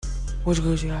What's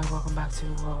good, you guys? Welcome back to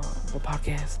the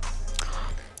podcast.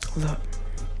 Look,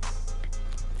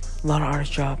 a lot of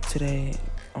artists dropped today.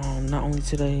 Not only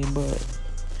today, but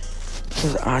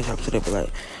because I dropped today, but like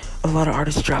a lot of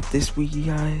artists dropped this week, you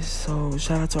guys. So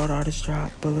shout out to all the artists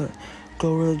dropped. But look,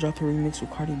 Glorilla dropped a remix with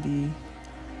Cardi B.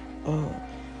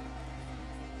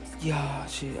 Yeah,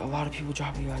 shit. A lot of people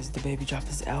dropped, you guys. The Baby dropped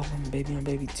his album, Baby on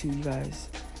Baby 2, you guys.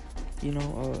 You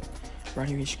know,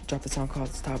 Roddy Ricch dropped a song called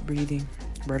Stop Breathing.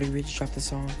 Roddy Ricch dropped a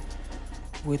song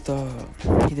with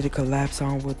he did a collab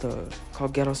song with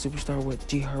called Ghetto Superstar with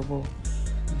G Herbo,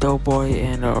 Doughboy,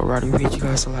 and Roddy Ricch. You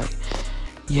guys are like,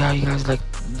 yeah, you guys like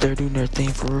they're doing their thing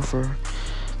for real. For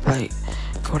like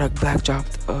Kodak Black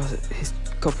dropped his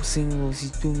couple singles.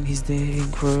 He's doing his thing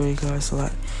for real, you guys. So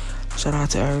like, shout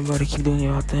out to everybody. Keep doing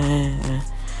your thing and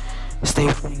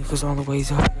stay winning because all the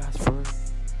ways up, you guys. For real.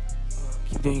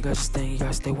 Keep doing you guys' thing. You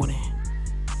guys stay winning.